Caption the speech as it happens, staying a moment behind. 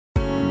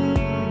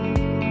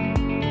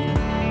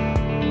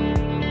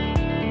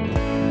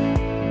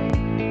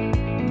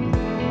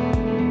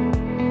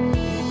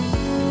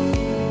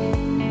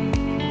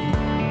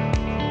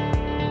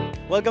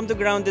Welcome to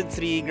Grounded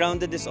 3.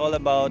 Grounded is all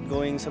about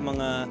going sa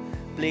mga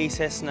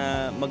places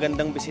na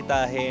magandang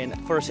bisitahin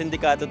for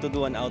Sindikato to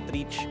do an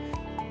outreach.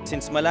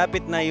 Since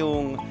malapit na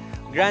yung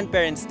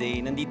Grandparents' Day,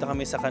 nandito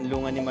kami sa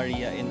Kanlungan ni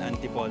Maria in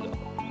Antipolo.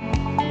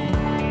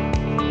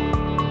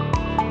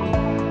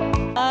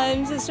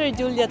 I'm Sister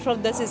Juliet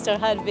from the Sister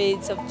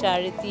Handmaids of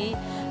Charity.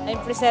 I'm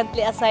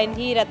presently assigned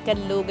here at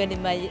Kanlungan ni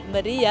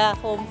Maria,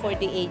 home for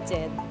the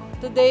aged.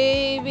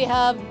 Today we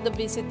have the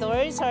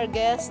visitors. Our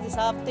guests this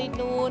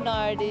afternoon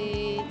are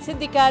the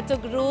Sindikato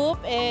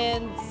Group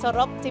and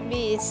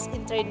Soroptimist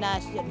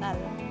International.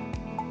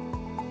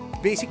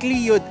 Basically,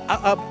 yun,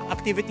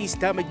 activities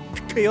namin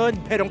ngayon.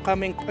 Meron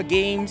kaming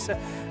games,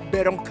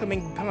 meron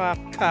kaming mga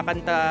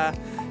kakanta,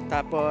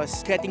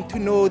 tapos getting to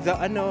know the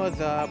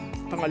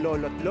mga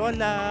lolo't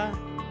lola.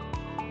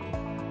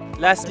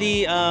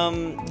 Lastly,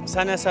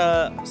 sana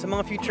sa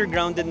mga future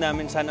grounded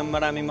namin, sana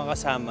maraming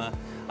makasama.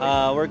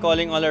 We're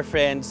calling all our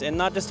friends, and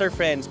not just our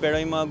friends, pero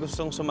yung mga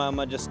gustong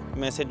sumama, just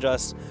message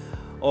us.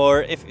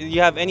 Or if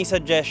you have any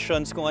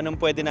suggestions kung anong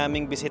pwede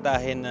naming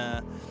bisitahin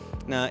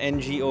na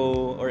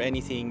NGO or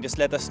anything, just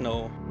let us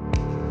know.